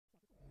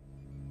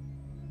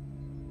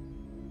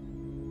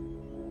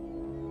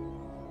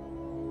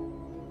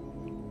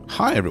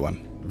Hi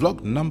everyone,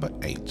 vlog number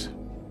 8.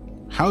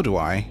 How do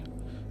I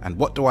and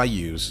what do I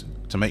use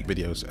to make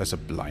videos as a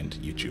blind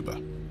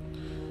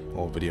YouTuber?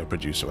 Or video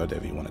producer,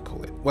 whatever you want to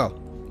call it.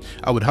 Well,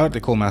 I would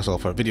hardly call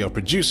myself a video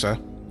producer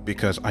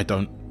because I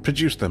don't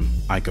produce them.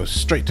 I go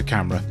straight to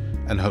camera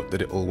and hope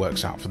that it all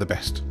works out for the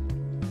best.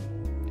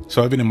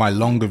 So even in my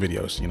longer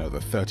videos, you know, the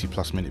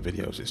 30+ minute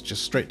videos, it's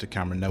just straight to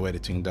camera, no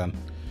editing done,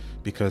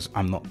 because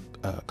I'm not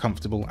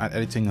comfortable at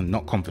editing and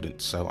not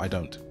confident, so I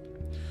don't.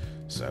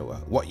 So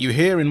what you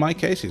hear in my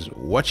case is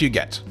what you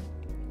get.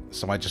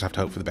 So I just have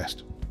to hope for the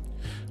best.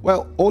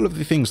 Well, all of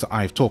the things that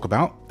I've talked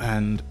about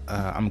and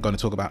I'm going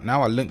to talk about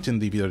now are linked in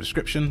the video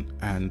description,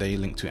 and they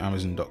link to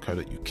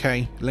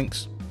amazon.co.uk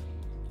links.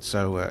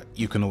 So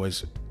you can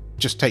always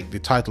just take the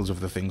titles of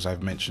the things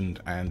I've mentioned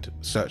and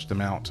search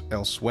them out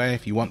elsewhere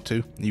if you want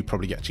to. You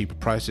probably get cheaper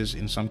prices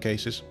in some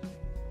cases,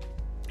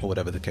 or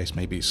whatever the case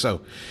may be.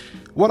 So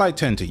what I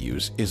tend to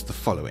use is the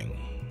following.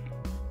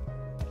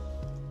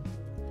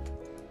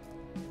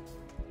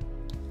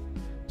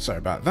 Sorry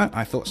about that,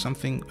 I thought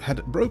something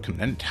had broken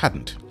and it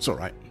hadn't. It's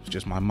alright, it's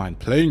just my mind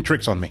playing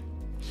tricks on me.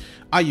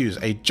 I use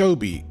a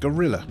Joby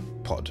Gorilla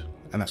Pod,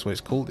 and that's what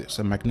it's called. It's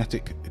a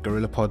magnetic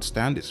Gorilla Pod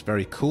stand. It's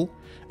very cool,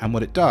 and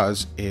what it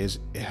does is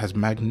it has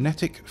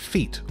magnetic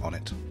feet on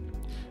it,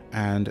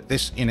 and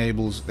this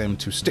enables them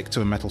to stick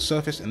to a metal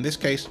surface. In this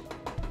case,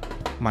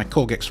 my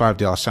Korg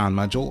X5DR sound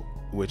module,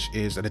 which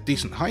is at a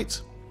decent height,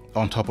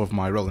 on top of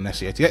my Roland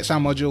SE88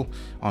 sound module,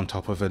 on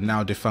top of a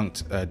now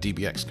defunct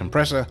DBX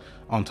compressor,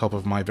 on top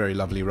of my very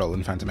lovely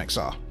Roland Phantom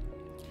XR.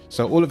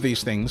 So all of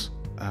these things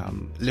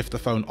lift the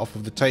phone off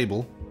of the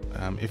table.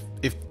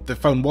 If the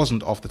phone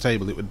wasn't off the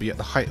table, it would be at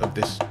the height of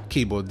this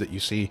keyboard that you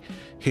see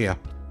here,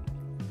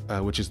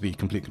 which is the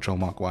Complete Control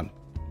Mark I,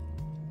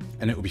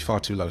 and it would be far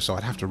too low, so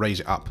I'd have to raise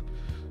it up.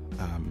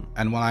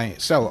 And when I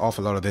sell off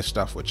a lot of this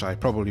stuff, which I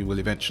probably will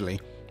eventually,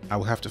 I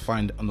will have to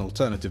find an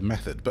alternative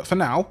method. But for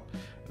now,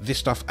 this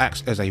stuff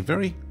acts as a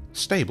very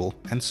stable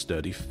and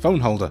sturdy phone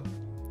holder.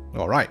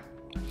 Alright,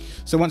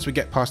 so once we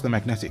get past the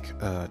magnetic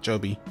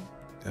Joby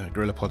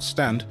Gorilla Pod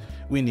stand,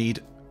 we need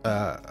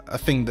a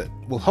thing that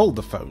will hold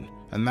the phone,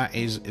 and that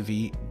is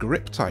the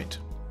grip tight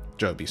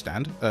Joby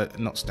stand, a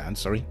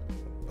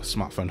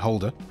smartphone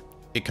holder.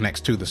 It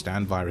connects to the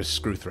stand via a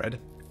screw thread,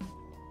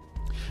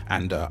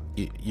 and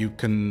you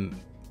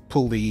can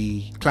pull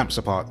the clamps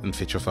apart and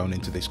fit your phone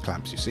into these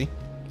clamps, you see.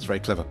 It's very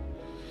clever.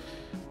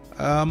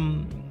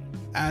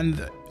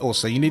 And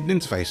also you need an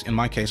interface. In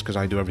my case, because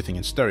I do everything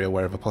in stereo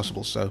wherever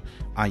possible, so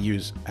I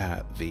use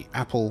the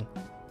Apple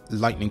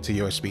Lightning to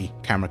USB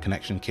camera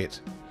connection kit,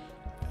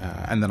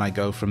 and then I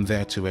go from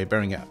there to a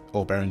Behringer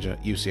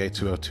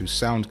UCA202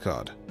 sound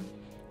card,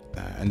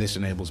 and this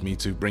enables me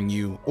to bring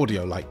you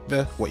audio like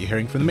what you're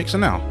hearing from the mixer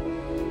now,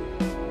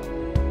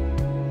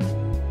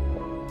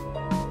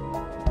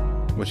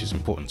 which is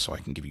important so I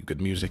can give you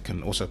good music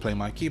and also play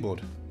my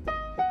keyboard.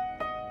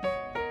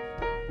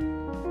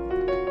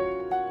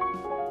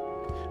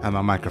 And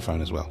my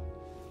microphone as well.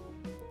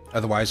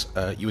 Otherwise,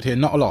 you would hear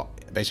not a lot.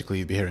 Basically,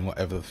 you'd be hearing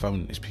whatever the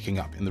phone is picking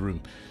up in the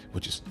room,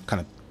 which is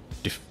kind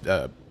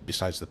of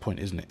besides the point,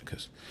 isn't it?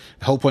 Because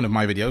the whole point of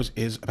my videos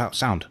is about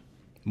sound,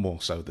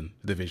 more so than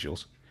the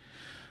visuals.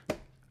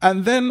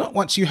 And then,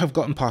 once you have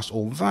gotten past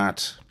all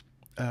that,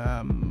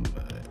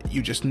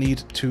 you just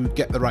need to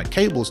get the right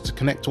cables to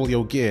connect all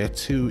your gear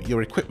to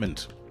your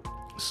equipment.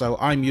 So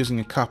I'm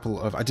using a couple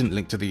of, I didn't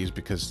link to these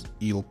because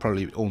you'll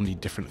probably all need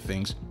different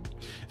things.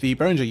 The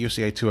Behringer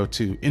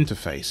UCA202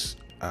 interface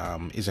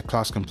is a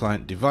class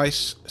compliant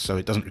device, so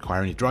it doesn't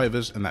require any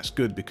drivers, and that's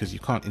good because you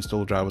can't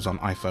install drivers on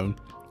iPhone.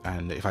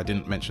 And if I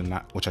didn't mention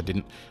that, which I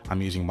didn't,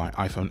 I'm using my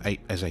iPhone 8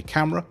 as a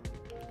camera,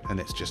 and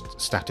it's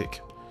just static.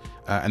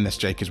 Unless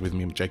Jake is with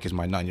me. Jake is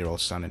my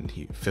 9-year-old son, and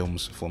he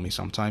films for me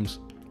sometimes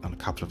on a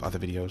couple of other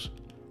videos.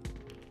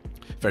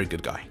 Very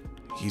good guy.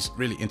 He's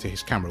really into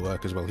his camera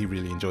work as well. He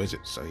really enjoys it.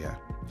 So yeah,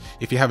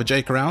 if you have a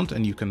Jake around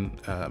and you can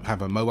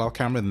have a mobile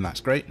camera, then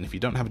that's great. And if you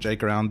don't have a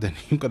Jake around, then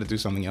you've got to do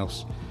something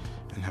else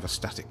and have a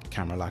static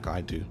camera like I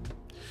do.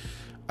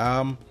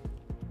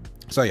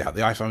 So yeah,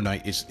 the iPhone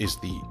 8 is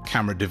the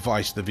camera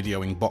device, the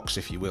videoing box,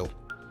 if you will,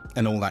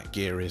 and all that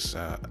gear is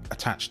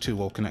attached to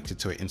or connected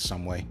to it in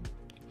some way.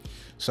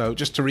 So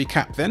just to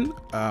recap then,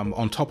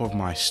 on top of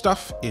my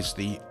stuff is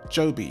the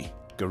Joby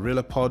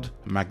Gorilla Pod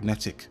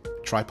magnetic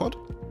tripod.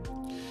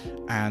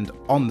 And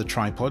on the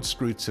tripod,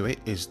 screwed to it,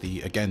 is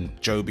the, again,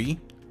 Joby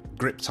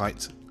grip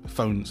tight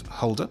phone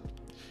holder.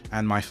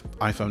 And my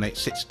iPhone 8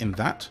 sits in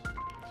that.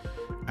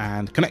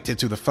 And connected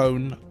to the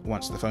phone,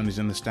 once the phone is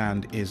in the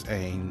stand, is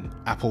an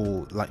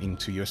Apple Lightning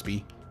to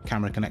USB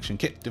camera connection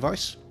kit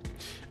device.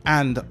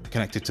 And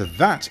connected to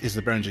that is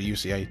the Behringer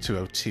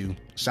UCA202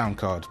 sound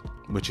card,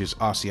 which is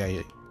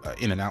RCA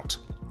in and out.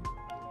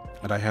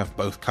 And I have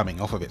both coming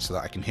off of it so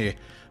that I can hear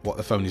what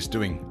the phone is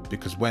doing,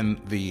 because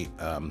when the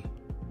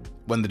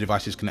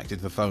device is connected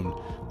to the phone,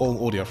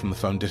 all audio from the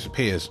phone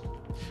disappears.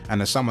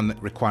 And as someone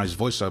that requires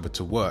voiceover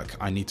to work,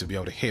 I need to be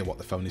able to hear what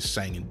the phone is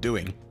saying and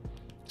doing.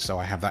 So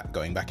I have that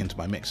going back into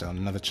my mixer on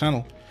another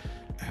channel.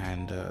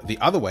 And the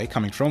other way,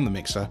 coming from the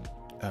mixer,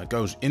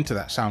 goes into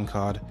that sound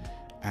card,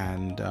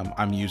 and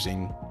I'm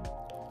using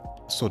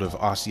sort of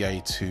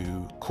RCA to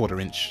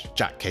 1/4-inch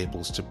jack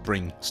cables to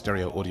bring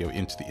stereo audio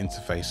into the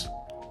interface.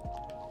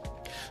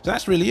 So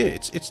that's really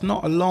it. It's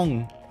not a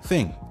long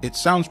thing. It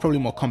sounds probably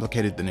more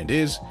complicated than it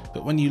is,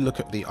 but when you look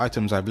at the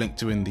items I've linked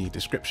to in the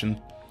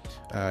description,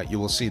 you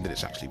will see that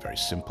it's actually very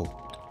simple.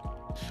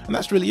 And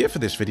that's really it for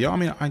this video. I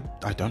mean,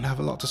 I don't have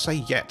a lot to say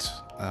yet.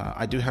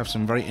 I do have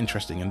some very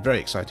interesting and very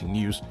exciting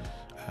news,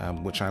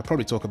 which I'll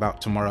probably talk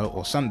about tomorrow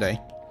or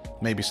Sunday.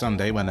 Maybe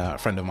Sunday when a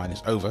friend of mine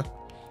is over,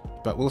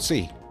 but we'll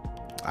see.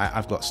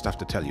 I've got stuff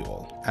to tell you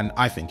all, and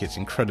I think it's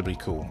incredibly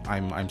cool.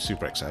 I'm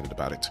super excited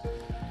about it.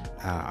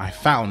 I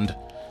found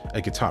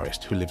a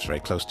guitarist who lives very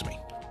close to me.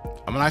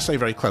 And when I say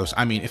very close,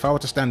 I mean if I were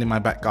to stand in my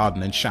back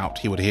garden and shout,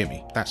 he would hear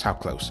me. That's how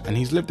close. And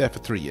he's lived there for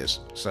 3 years.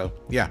 So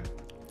yeah,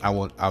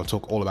 I'll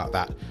talk all about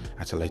that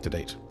at a later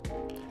date.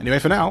 Anyway,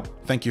 for now,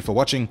 thank you for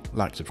watching.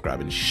 Like,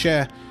 subscribe, and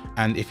share.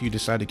 And if you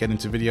decide to get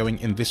into videoing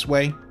in this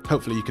way,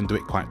 hopefully you can do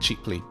it quite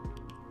cheaply.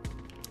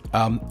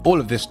 All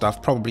of this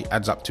stuff probably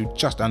adds up to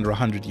just under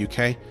 100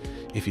 UK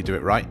if you do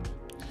it right.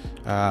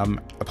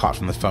 Apart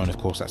from the phone, of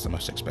course, that's the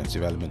most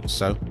expensive element.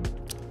 So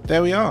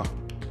there we are.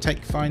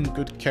 Take fine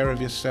good care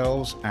of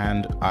yourselves,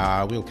 and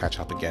we'll catch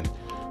up again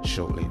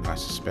shortly, I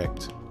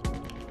suspect.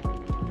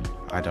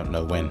 I don't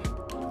know when,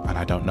 and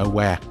I don't know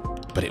where,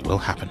 but it will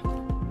happen.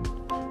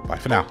 Bye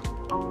for now.